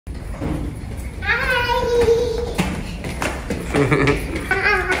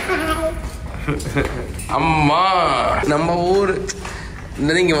அம்மா நம்ம ஊர்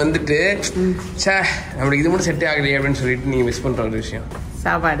இந்த இங்கே வந்துட்டு சே நம்மளுக்கு இது மட்டும் செட்டே ஆகலையே அப்படின்னு சொல்லிட்டு நீங்கள் மிஸ் பண்ணுற ஒரு விஷயம்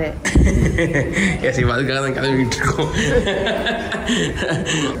சாப்பாடு. எஸ் இப்போ அதுக்காக தான் கிளம்பிக்கிட்டு இருக்கோம்.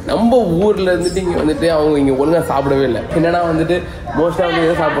 நம்ம ஊரில் இருந்துட்டு இங்கே வந்துட்டு அவங்க இங்கே ஒழுங்காக சாப்பிடவே இல்லை. என்னன்னா வந்துட்டு மோஸ்ட்டாக வந்து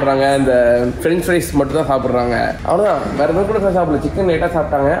எதை சாப்பிட்றாங்க, இந்த ஃப்ரெஞ்ச் ஃப்ரைஸ் மட்டும் தான் சாப்பிட்றாங்க. அவ்வளோதான், வேறு எதுவும் கூட சாப்பிடல. சிக்கன் லைட்டாக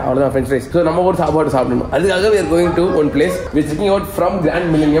சாப்பிட்டாங்க, அவ்வளோதான் ஃப்ரெஞ்ச் ஃப்ரைஸ். ஸோ நம்ம ஊர் சாப்பாடு சாப்பிடணும். அதுக்காக we are going to one place we are checking out from Grand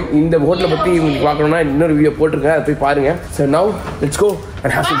Millennium. இந்த ஹோட்டலை பற்றி உங்களுக்கு பார்க்கணும்னா இன்னொரு வீடியோ போட்டிருக்கேன், அதை போய் பாருங்க. So now let's go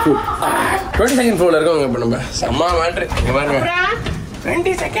and have some food. 22nd floor இருக்கோங்க. இப்போ நம்ம செம்ம மேட்ரு இங்கே பாருங்க.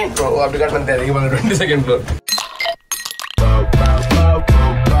 22nd floor அப்படி காட்டணும் தெரியும். 22nd floor.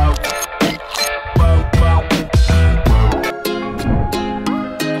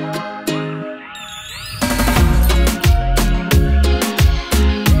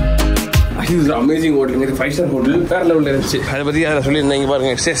 அமேசிங் ஹோட்டல், இது 5 ஸ்டார் ஹோட்டல், வேற லெவலில் இருந்துச்சு. அதை பற்றி அதில் சொல்லியிருந்தேன். இங்கே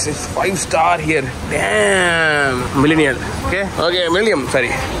பாருங்க, it's 5 star here. Millennial. Okay மில்லியம், சரி.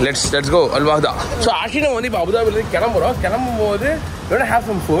 Let's go அல்வாஹ்தா. ஸோ ஆக்சுவலி நம்ம வந்து இப்போ அபுதாபிலேருந்து கிளம்பும் போது ஹேவ்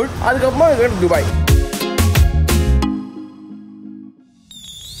சம் ஃபுட். அதுக்கப்புறமா துபாய்.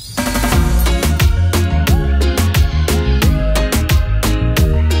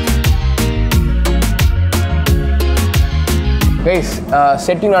 கைஸ்,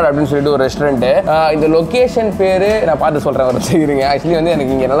 செட்டிநாடு அப்படின்னு சொல்லிட்டு ஒரு ரெஸ்டாரண்ட்டு. இந்த லொக்கேஷன் பேர் நான் பார்த்து சொல்கிறேன், ஒரு செய்யுங்க. ஆக்சுவலி வந்து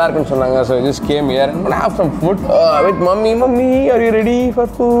எனக்கு இங்கே நல்லா இருக்குன்னு சொன்னாங்க. So just game here and have some food with mummy are you ready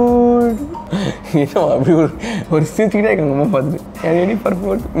for food? அப்படி ஒரு சிரிச்சுக்கிட்டே இருக்காங்க அம்மா பார்த்துட்டு. Are you ready for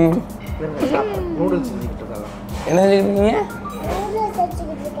food? என்ன செஞ்சுக்கிட்டீங்க?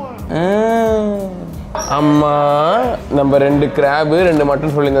 அம்மா நம்ம 2 கிராபு 2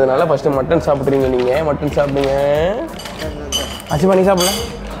 மட்டன் சொல்லியிருந்ததுனால ஃபஸ்ட்டு மட்டன் சாப்பிட்றீங்க. நீங்கள் மட்டன் சாப்பிடுங்க. அச்சுமா நீ சாப்பிடல?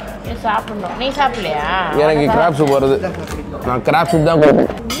 சாப்பிடணும். நீ சாப்பிடலையா? எனக்கு கிராப் சூப் வருது. நான் கிராப் சூப் தான்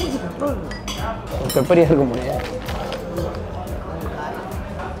கொடுப்பேன். பெப்பரியா இருக்க முடியாது.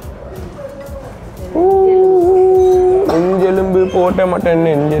 நெஞ்செலும்பு போட்ட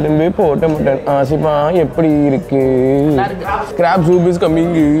மட்டன். ஆசிப்பா எப்படி இருக்கு? Graph soup is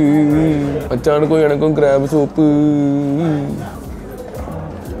coming. மச்சானுக்கும் எனக்கும் கிராப் சூப்பு.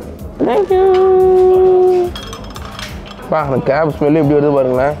 தேங்க்யூ. அந்த கிராப் ஸ்மெல்லு எப்படி வருது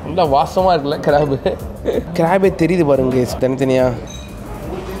பாருங்களேன். நல்லா வாசமாக இருக்குல்ல கிராபு. கிராபே தெரியுது பாருங்க தனித்தனியா.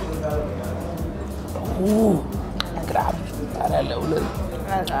 கிராப் வேற லெவலு.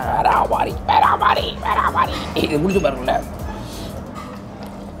 இது குடிச்சு பாருங்களேன்.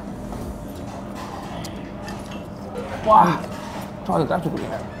 வா அது கிராப் சூப்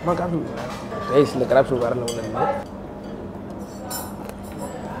குடிங்க. Graph soup rice. இந்த கிராப் சூப் வேற லெவலில் இருக்கு.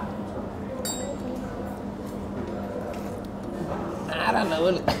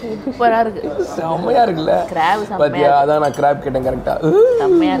 சூப்பரா இருக்கு. செம்மையா இருக்குல்ல கிராப். பாத்தியா, அதான் நான் கிராப் கேட்டேன். கரெக்டா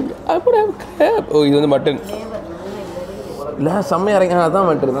செம்மையா இருக்கு. கிராப். ஓ இது வந்து மட்டன் இல்லை, செம்மையா இறங்கி. அதான்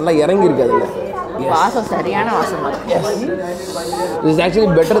மட்டன் நல்லா இறங்கி இருக்கு. அதில் வாசம் சரியான வாசம். இட்ஸ் ஆக்சுவலி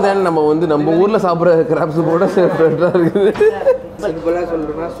பெட்டர் தேன் நம்ம வந்து நம்ம ஊரில் சாப்பிட்ற கிராப் சூப்போட பெட்டராக இருக்குது.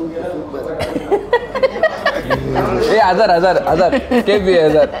 Other KP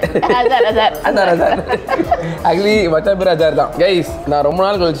other. ஆக்சுவலி மச்சா பேர் அதார் தான். கைஸ், நான் ரொம்ப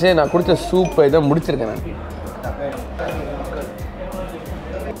நாள் கழிச்சு நான் குடிச்ச சூப்பை இதை முடிச்சிருக்கேன். நான்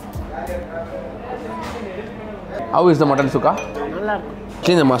ஹவ் இஸ் த மட்டன் சுக்கா? நல்லா இருக்கும்.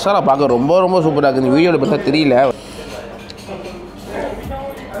 சரி, இந்த மசாலா பார்க்க ரொம்ப ரொம்ப சூப்பராக இருக்குது. இந்த வீடியோவில் பார்த்தா தெரியல.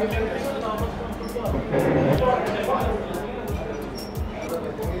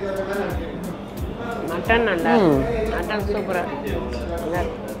 மட்டன் நல்லா மட்டன் சூப்பரா.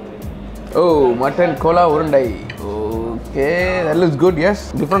 ஓ மட்டன் கோலா உருண்டை. Okay, that looks good. yes,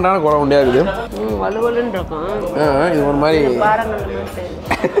 டிஃப்ரெண்டான கோலா உருண்டையாக இருக்குது. வலுவலுன்னு இருக்கும். இது ஒரு மாதிரி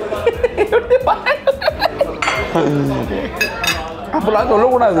அப்பெல்லாம்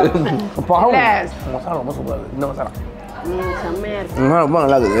சொல்லக்கூடாது. பாவம், மசாலா ரொம்ப சூப்பராக இருக்குது. இந்த மசாலா செம்மையா இருக்கு. ரொம்ப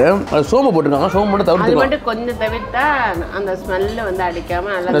நல்லா இருக்குது. அது சோம்பு போட்டிருக்காங்க. சோம்பு மட்டும் தவிர்த்து கொஞ்சம் தவிர்த்தா அந்த ஸ்மெல்ல வந்து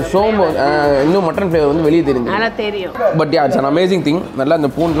அடிக்காம நல்லா சோம்பு இன்னும் மட்டன் ஃப்ளேவர் வந்து வெளியே தெரியும். நல்லா தெரியும். But yeah, it's an amazing thing. நல்லா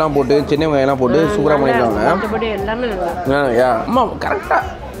இந்த பூண்டுலாம் போட்டு சின்ன வெங்காயம்லாம் போட்டு சூப்பராக பண்ணியிருக்காங்க. மற்றபடி எல்லாமே நல்லா. யா அம்மா கரெக்டாக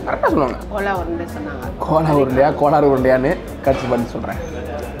சொல்லுவாங்க. கோலா உருண்டை சொன்னாங்க. கோலா உருண்டையா கோலாறு உருண்டையான்னு கட்சி பண்ணி சொல்கிறேன்.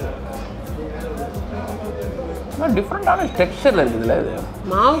 டிஃப்ரெண்டான டெக்ஸ்சர்ல இருக்குதுல்ல. இது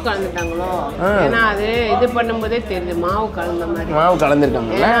மாவு கலந்துட்டாங்களோ? ஏன்னா அது இது பண்ணும்போதே தெரியுது மாவு கலந்த மாதிரி. மாவு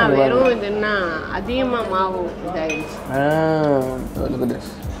கலந்துருக்காங்கல்ல. வெறும் இதுன்னா அதிகமாக மாவு இதாகிடுச்சு.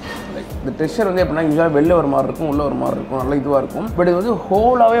 இந்த டெக்ஸ்சர் வந்து எப்படின்னா யூஸ்வலாக வெளில ஒரு மாதிரி இருக்கும், உள்ள ஒரு மாதிரி இருக்கும், நல்லா இதுவாக இருக்கும். பட் இது வந்து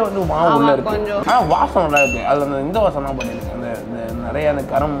ஹோலாகவே வந்து மாவு உள்ள இருக்கும். ஆனால் வாசம் நல்லா இருக்குது. அது அந்த இந்த வாசம் தான் பண்ணிருக்கு. அந்த நிறைய அந்த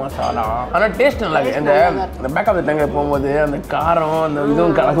கரம் மசாலா. ஆனால் டேஸ்ட் நல்லா இருக்கு. அந்த பேக் ஆஃப் த டங்கில் போகும்போது அந்த காரம் அந்த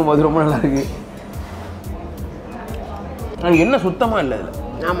இதுவும் கலக்கும் போது ரொம்ப நல்லா இருக்கு. எனக்கு என்ன சுத்தமாக இல்லை இதில்.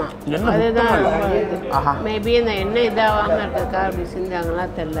 ஆமாம், அதுதான் மேபி இந்த எண்ணெய் இதாகாம இருக்கிறதுக்கா அப்படி செஞ்சாங்களா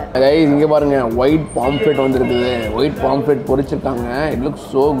தெரியல. இங்கே பாருங்க ஒயிட் பாம்ஃப்ளேட் வந்துருக்குது. White பாம்ஃப்ளேட் பொரிச்சிருக்காங்க. It looks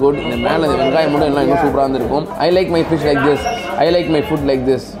so good. இந்த மேலே இந்த வெங்காயம் மட்டும் எல்லாம் இன்னும் சூப்பராக இருந்திருக்கும். I like my fish like this. I like my foot like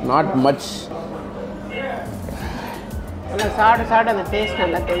this. Not much. சாப்பிட அந்த டேஸ்ட்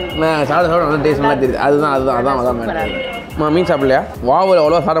நல்லா தெரியுது. சாப்பிட நல்லா டேஸ்ட் நல்லா தெரியுது. அதுதான் மீன் சாப்பிடலையா? வாவல்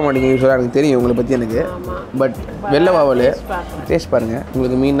அவ்வளோவா சாப்பிட மாட்டேங்க யூஸ்வலாக. எனக்கு தெரியும் உங்களை பற்றி எனக்கு. பட் வெள்ளை வாவல் டேஸ்ட் பாருங்கள்.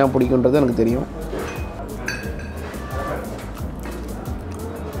 உங்களுக்கு மீன் தான் பிடிக்குன்றது எனக்கு தெரியும்.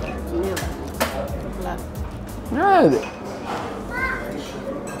 இது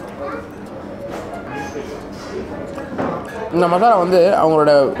இந்த மசாலா வந்து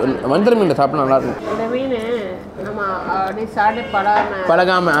அவங்களோட வஞ்சர மீனை சாப்பிட்டா நல்லாயிருக்கும். இந்த மீன் நம்ம அப்படியே சாப்பிட்டு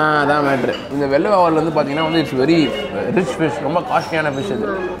பழகாமல் அதான் மேட்ரு. இந்த வெள்ளை வாவல் வந்து பார்த்தீங்கன்னா வந்து இட்ஸ் வெரி ரிச் ஃபிஷ். ரொம்ப காஸ்ட்லியான ஃபிஷ் இது.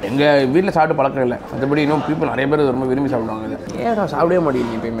 எங்கள் வீட்டில் சாப்பிட்டு பழக்கம் இல்லை. மற்றபடி இன்னும் பீப்புள் நிறைய பேர் ரொம்ப விரும்பி சாப்பிடுவாங்க. இது ஏன் நான் சாப்பிடவே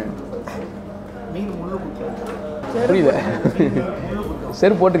மாட்டேங்க எப்பயுமே. புரியுது.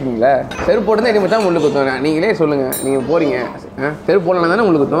 செருப்பு போட்டிருக்கீங்களா? செருப்பு போட்டு தான் எனக்கு தான் முள்ளு குத்தும். நீங்களே சொல்லுங்கள். நீங்கள் போகிறீங்க செருப்பு போடலாம் தானே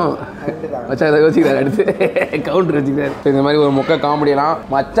முள்ளு குத்தும். மச்சா இதை யோசிக்கிறார். அடுத்து கவுண்டர் வச்சுக்கிறாரு. இந்த மாதிரி ஒரு மொக்க காமெடியெல்லாம்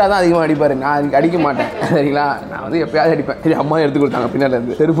மச்சா தான் அதிகமாக அடிப்பார். நான் அடிக்க மாட்டேன் சரிங்களா. நான் வந்து எப்பயாவது அடிப்பேன். சரி அம்மா எடுத்து கொடுத்தாங்க பின்னாடி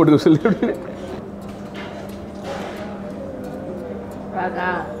இருந்து செருப்பு போட்டு சொல்லி அப்படின்னு.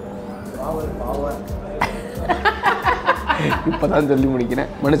 இப்போதான் சொல்லி முடிக்கிறேன்.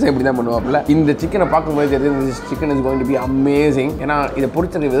 மனுஷன் இப்படி தான் பண்ணுவாப்புல. இந்த சிக்கனை பார்க்கும்போது தெரியுது இந்த chicken is going to be amazing. ஏன்னா இதை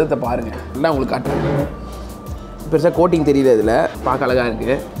பிடிச்சிருக்க விதத்தை பாருங்கள். எல்லாம் உங்களுக்கு காட்டுறேன். பெருசாக கோட்டிங் தெரியல. இதில் பார்க்க அழகாக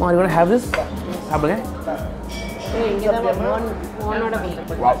இருக்குது. மாரி ஹேவ் திஸ் சாப்பிடுங்க.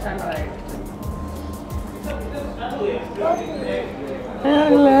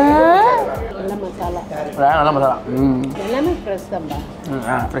 நல்ல மசாலா.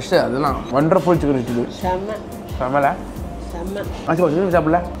 ஃப்ரெஷ்ஷு அதெல்லாம் வண்டர்ஃபுல் சிக்கன் இருக்குது. செம்மல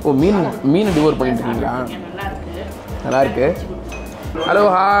சாப்பிடல. ஓ மீன் டிவோர் பண்ணிட்டு இருக்கீங்களா? நல்லா இருக்கு. Hello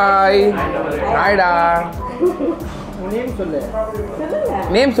hi ஹாய்டா.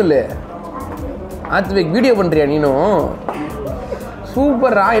 நேம் சொல்லு. ஆத்விக் வீடியோ பண்ணுறியா நீனும்?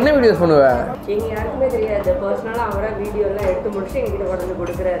 சூப்பரா. என்ன வீடியோஸ் பண்ணுவ? எங்க யாருக்குமே தெரியாது. பர்சனலா அவரா வீடியோ எல்லாம் எடுத்து முடிச்சு எங்கிட்ட கொண்டு வந்து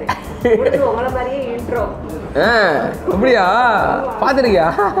கொடுக்குறாரு. உங்கள மாதிரியே இன்ட்ரோ. அப்படியா? பாத்துருக்கியா?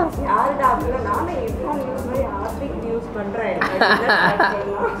 யாருடா அப்படின்னா நானே இர்ஃபான் நியூஸ் மாதிரி ஆத்விக் நியூஸ் பண்றேன்.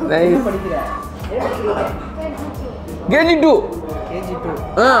 KG2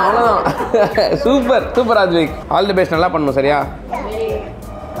 அவ்வளோதான். Super super Advik. All the best. நல்லா பண்ணணும் சரியா?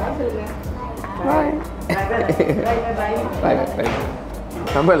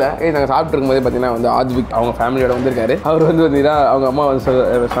 நம்பல. நாங்கள் சாப்பிட்டு இருக்கும்போதே பார்த்தீங்கன்னா வந்து ஆத்விக் அவங்க ஃபேமிலியோட வந்திருக்காரு. அவர் வந்து பார்த்தீங்கன்னா அவங்க அம்மா வந்து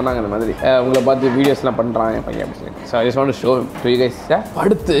சொன்னாங்க இந்த மாதிரி உங்களை பார்த்து வீடியோஸ்லாம் பண்ணுறான் என் பையன் அப்படின்னு சொல்லி. So I just want to show to you guys.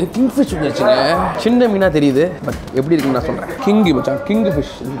 அடுத்து கிங் ஃபிஷ் வந்துருச்சுங்க. சின்ன மீனாக தெரியுது பட் எப்படி இருக்குன்னு நான் சொல்கிறேன். கிங்கு மச்சான். கிங்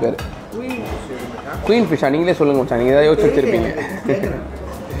ஃபிஷ் இருக்காரு. குயின் ஃபிஷ்ஷா? நீங்களே சொல்லுங்கள் மச்சான். நீங்கள் ஏதாவது யோசிச்சு வச்சுருப்பீங்க.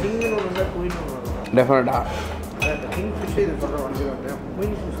 டெஃபினட்டா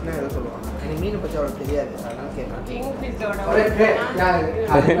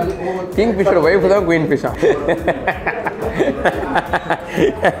கிங் ஃபிஷோட வைஃப் தான் குயின் ஃபிஷ்ஷா?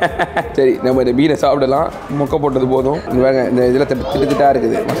 சரி நம்ம இந்த மீனை சாப்பிடலாம். மொக்க போட்டது போதும். வேங்க இந்த இதில் திட்டுத்திட்டா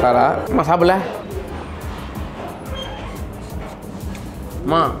இருக்குது மசாலா. அம்மா சாப்பிடல?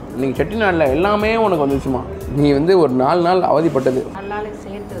 அம்மா நீங்கள் செட்டிநாட்டில் எல்லாமே உனக்கு வந்துச்சுமா. நீ வந்து ஒரு 4 நாள் அவதிப்பட்டது.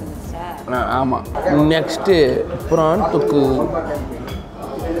 ஆமாம். நெக்ஸ்ட்டு ப்ரான் தொக்கு.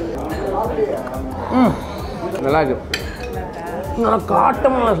 நல்லா இருக்கு. நல்லா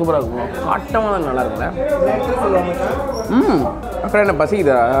காட்டமாக சூப்பராக இருக்கும். காட்டமாக தான் நல்லா இருக்குல்ல. அப்புறம் என்ன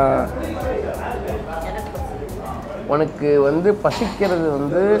பசிக்குதா? உனக்கு வந்து பசிக்கிறது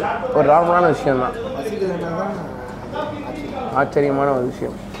வந்து ஒரு நார்மலான விஷயம்தான். ஆச்சரியமான ஒரு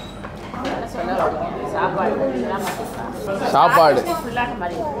விஷயம். சாப்பாடு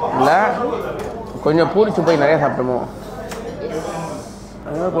இல்லை கொஞ்சம் பூரிச்சு போய் நிறையா சாப்பிட்டோமோ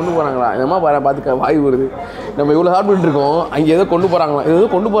அதெல்லாம் கொண்டு போகிறாங்களா? என்னமா பாரு பார்த்துக்க வாய் வருது. நம்ம இவ்வளோ சாப்பிட்டு இருக்கோம். அங்கே ஏதோ கொண்டு போகிறாங்களா? ஏதோ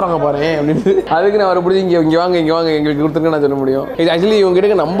கொண்டு போகிறாங்க பாரு அப்படின்னு. அதுக்கு நான் அவரை பிடிச்சி இங்கே வாங்க எங்களுக்கு கொடுத்துருங்க நான் சொல்ல முடியும். இது ஆக்சுவலி இவங்க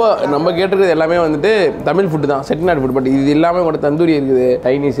கிட்ட நம்ம கேட்டுருக்கிறது எல்லாமே வந்துட்டு தமிழ் ஃபுட்டு தான். செட்டிநாடு ஃபுட். பட் இது எல்லாமே கூட தந்தூரி இருக்குது,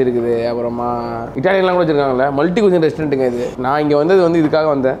 சைனீஸ் இருக்குது, அப்புறமா இட்டாலியன்லாம் கூட வச்சிருக்காங்களே. மல்டி குசின் ரெஸ்டாரண்ட்டுங்க இது. நான் இங்கே வந்தது வந்து இதுக்காக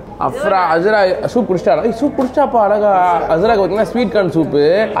வந்தேன். அஸ்ரா சூப் குடிச்சிட்டா? சூப் குடிச்சாப்பா அழகா. அஸ்ராக்கு பார்த்தீங்கன்னா ஸ்வீட் கார்ன் சூப்பு.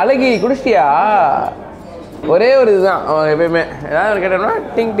 அழகி குடிச்சிட்டியா? ஒரே ஒரு இதுதான் எப்பயுமே ஏதாவது கேட்டோம்னா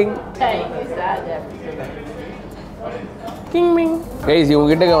டிங் டிங். கைஸ்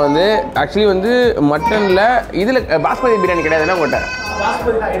இவங்ககிட்ட வந்து ஆக்சுவலி வந்து மட்டனில் இதில் பாஸ்மதி பிரியாணி கிடையாதுன்னா உங்கள்கிட்ட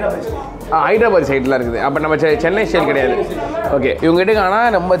ஹைதராபாத் சைட்லாம் இருக்குது. அப்போ நம்ம சென்னை ஸ்டைல் கிடையாது. ஓகே இவங்ககிட்ட ஆனால்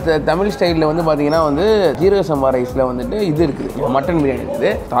நம்ம தமிழ் ஸ்டைலில் வந்து பார்த்தீங்கன்னா வந்து ஜீரக சம்பா ரைஸில் வந்துட்டு இது இருக்குது, மட்டன் பிரியாணி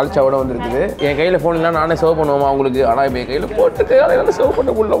இருக்குது, தால்ச்சாவோட வந்து இருக்குது. என் கையில் ஃபோன்லாம் நானே சர்வ் பண்ணுவோமா அவங்களுக்கு. ஆனால் இப்போ என் கையில் போட்டுட்டு அதெல்லாம் சர்வ்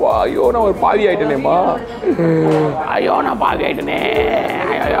பண்ண முடியலவா. ஐயோ நான் ஒரு பாவி ஆகிட்டேனேம்மா, ஐயோ நான் பாவி ஆகிட்டேனே,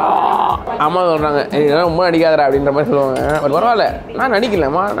 ஐயோ அம்மா சொல்கிறாங்க இதெல்லாம் ரொம்ப நடிக்காதரா அப்படின்ற மாதிரி சொல்லுவாங்க. பரவாயில்ல நான்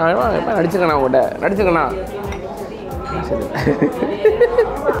நடிக்கலம்மா, நான் எப்போ நடிச்சிருக்கேண்ணா உங்கள்கிட்ட நடிச்சிருக்கேண்ணா.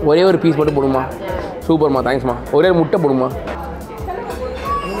 ஒரே ஒரு பீஸ் மட்டும் போடுமா. சூப்பர்மா, தேங்க்ஸ்மா. ஒரே ஒரு முட்டை போடுமா.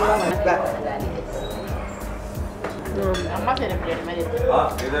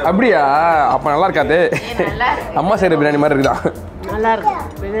 அப்படியா? அப்போ நல்லா இருக்காது. அம்மா செய்கிற பிரியாணி மாதிரி இருக்குதா? நல்லா இருக்கு,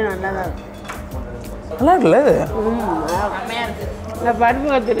 நல்லா தான் இருக்கு. நல்லா இருக்குல்ல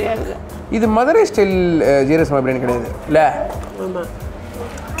பருப்பு தெரியாது. இது மதுரை ஸ்டைல் ஜீரக சம்பா பிரியாணி கிடையாது இல்லை?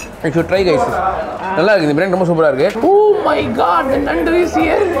 I should try guys. நல்லா இருக்கு இந்த பிரியாணி, ரொம்ப சூப்பரா இருக்கு. Oh my god, the நண்டு is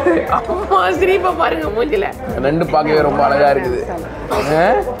here. அம்மா சிரிப்பா பாருங்க மூஞ்சில. நண்டு பார்க்கவே ரொம்ப அழகா இருக்குது.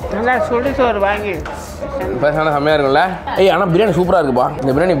 நல்லா சுடு சோறு வாங்கி பேசான செம்மையா இருக்கும்ல. ஏய் ஆனா பிரியாணி சூப்பரா இருக்குப்பா.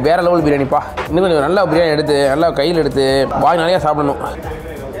 இந்த பிரியாணி வேற லெவல் பிரியாணிப்பா. இன்னும் கொஞ்சம் நல்லா பிரியாணி எடுத்து நல்லா கையில் எடுத்து வாய் நிறையா சாப்பிடணும்.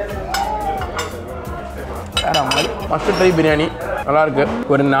 வேற மாதிரி ஃபஸ்ட்டு ட்ரை பிரியாணி நல்லா இருக்கு.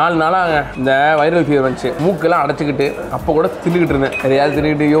 ஒரு 4 நாளாக இந்த வைரல் ஃபீவர் வந்துச்சு, மூக்கெல்லாம் அடைச்சிக்கிட்டு அப்போ கூட தின்னுக்கிட்டு இருந்தேன். எதையாவது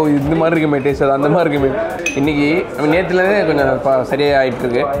தின்னுக்கிட்டு ஐயோ இந்த மாதிரி இருக்குமே டேஸ்ட், அது அந்த மாதிரி இருக்குமே. இன்னைக்கு நம்ம நேற்றுலேருந்தே கொஞ்சம் சரியாக ஆகிட்டு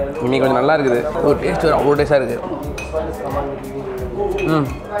இருக்கு. இன்னைக்கு கொஞ்சம் நல்லா இருக்குது. ஒரு டேஸ்ட் அவ்வளோ டேஸ்ட்டாக இருக்குது.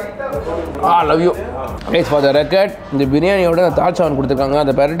 Love you guys. For the record இந்த பிரியாணியோட தால்ச்சாவன் கொடுத்துருக்காங்க.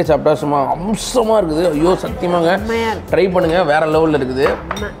 அந்த பெரட்டி சாப்பிட்டா சும்மா அம்சமாக இருக்குது. ஐயோ சத்தியமாங்க ட்ரை பண்ணுங்கள், வேறு லெவலில் இருக்குது.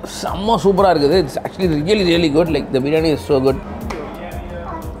 செம்ம சூப்பராக இருக்குது. It's actually really really good. Like the biryani is so good.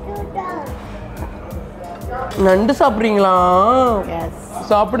 நண்டு சாப்பிட்றீங்களா?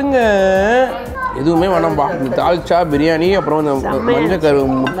 சாப்பிடுங்க, எதுவுமே வேணாம்பா. இந்த தால்ச்சா பிரியாணி அப்புறம் இந்த மஞ்சள் கரு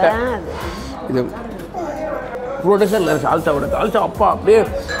முட்டை இது இவ்வளோ டேஸ்ட்டாக இல்லை. தால்ச்சா அப்பா அப்படியே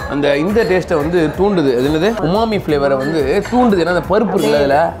அந்த இந்த டேஸ்ட்டை வந்து தூண்டுது. அது என்னது உமாமி ஃப்ளேவரை வந்து தூண்டுது. ஏன்னா அந்த பருப்பு இருக்குல்ல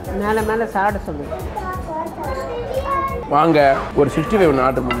அதில் மேலே மேலே சாப்பிட சொல்லுங்க. வாங்க ஒரு 65 ஒன்று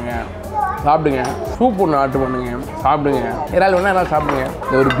ஆர்டர் பண்ணுங்க, சாப்பிடுங்க. சூப் ஒன்று ஆர்டர் பண்ணுங்க, சாப்பிடுங்க. இறால் வேணால் எல்லாம் சாப்பிடுங்க.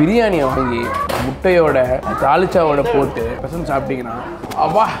 இந்த ஒரு பிரியாணியை வாங்கி முட்டையோட தால்ச்சாவோட போட்டு பசங்க சாப்பிட்டீங்கன்னா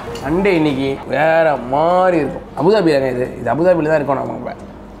அப்பா சண்டே இன்னைக்கு வேற மாதிரி இருக்கும். அபுதாபியில் இது அபுதாபியில் தான் இருக்கும். நம்ம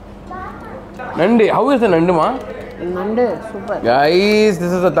நண்டு ஹவு இஸ் த நண்டுமா? நண்டு super guys.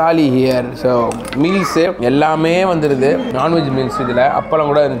 This is the தாலி ஹியர். ஸோ மீல்ஸ் எல்லாமே வந்துடுது. நான்வெஜ் மீல்ஸ் இதில் அப்பளம்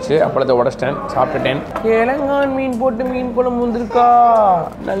கூட இருந்துச்சு. அப்பளத்தை உடச்சிட்டேன், சாப்பிட்டுட்டேன். கிழங்கான் மீன் போட்டு மீன் குழம்பு வந்துருக்கா,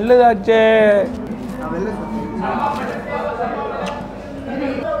 நல்லதாச்சே.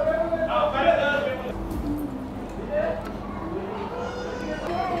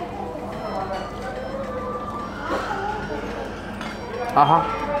 ஆஹா,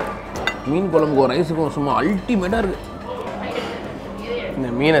 மீன் குழம்புக்கும் ரைஸுக்கும் சும்மா அல்டிமேட்டாக இருக்குது. இந்த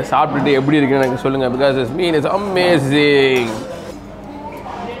மீனை சாப்பிட்டுட்டு எப்படி இருக்குன்னு எனக்கு சொல்லுங்கள். Because this mean is amazing.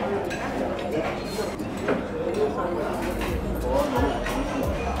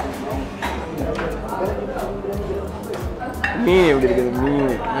 மீன் எப்படி இருக்குது?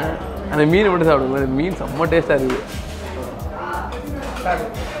 மீன் அந்த மீனை மட்டும் சாப்பிடுங்க. மீன் செம்ம டேஸ்ட்டாக இருக்குது.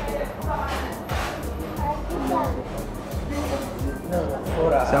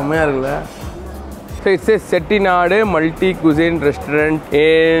 செம்மையாக இருக்குல்ல. So it says Cettinadu Multi cuisine restaurant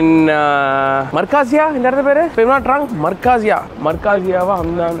in Markazia. இந்த இடத்து பேரு if I'm not wrong மர்காசியாவா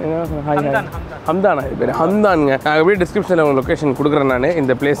ஹம்தானா இது பேர் ஹம்தானுங்க. நான் அப்படியே டிஸ்கிரிப்ஷனில் உங்கள் லொக்கேஷன் கொடுக்குறேன் நான்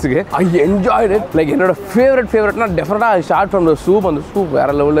இந்த பிளேஸுக்கு. I enjoyed it. லைக் என்னோட ஃபேவரட்னா டெஃபினட்டாக ஸ்டார்ட் ஃப்ரம் த சூப். அந்த சூப் வேற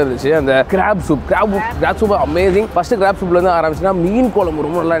லெவலில் இருந்துச்சு. அந்த graph soup amazing. First graph சூப்லேருந்து ஆரம்பிச்சுன்னா மீன் குழம்பு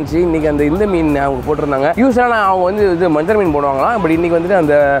ரொம்ப நல்லா இருந்துச்சு. இன்னைக்கு அந்த இந்த மீன் அவங்க போட்டிருந்தாங்க. யூஸ்வலாக அவங்க வந்து இது மஞ்சள் மீன் போடுவாங்களாம். பட் இன்னைக்கு வந்துட்டு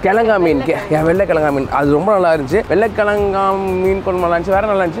அந்த கிழங்கா மீன், வெள்ளை கிழங்கா மீன், அது ரொம்ப நல்லா இருந்துச்சு. வெள்ளை கிழங்கா மீன் குழம்பு நல்லா இருந்துச்சு. வேற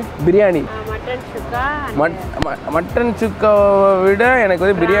நல்லா இருந்துச்சு பிரியாணி. மட்டன் சுக்காவை விட எனக்கு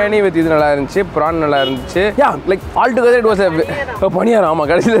வந்து பிரியாணி வித் இது நல்லா இருந்துச்சு. ப்ரான் நல்லா இருந்துச்சு. Like all together it was பணியாரம். ஆமாம்,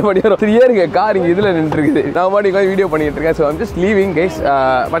 கடைசியில் பணியாரம். சரியா இருக்கு கார் இங்கே இதில் நின்றுருக்குது. நான் பாட்டி வீடியோ பண்ணிட்டு இருக்கேன். So I'm just leaving guys.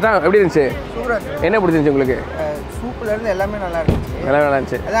 மச்சான் எப்படி இருந்துச்சு? என்ன பிடிச்சிருந்துச்சு உங்களுக்கு? சூப்பில் இருந்து எல்லாமே நல்லா இருந்துச்சு. எல்லாமே நல்லா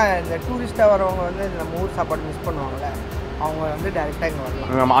இருந்துச்சு. அதான் இந்த டூரிஸ்ட்டாக வரவங்க வந்து நம்ம ஊர் சாப்பாடு மிஸ் பண்ணுவாங்கல்ல, அவங்க வந்து டேரெக்டாக இங்கே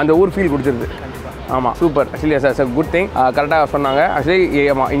வரலாம். ஆமாம், அந்த ஊர் ஃபீல் கொடுத்துருது. ஆமாம், super. Actually sir good thing. கரெக்டாக சொன்னாங்க. ஆக்சுவலி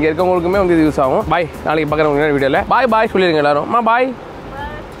ஆமாம், இங்கே இருக்கவங்களுக்குமே வந்து இது யூஸ் ஆகும். பாய், நாளைக்கு பார்க்குறவங்க வீடியோவில் பாய் சொல்லிடுங்க எல்லாரும். பாய்.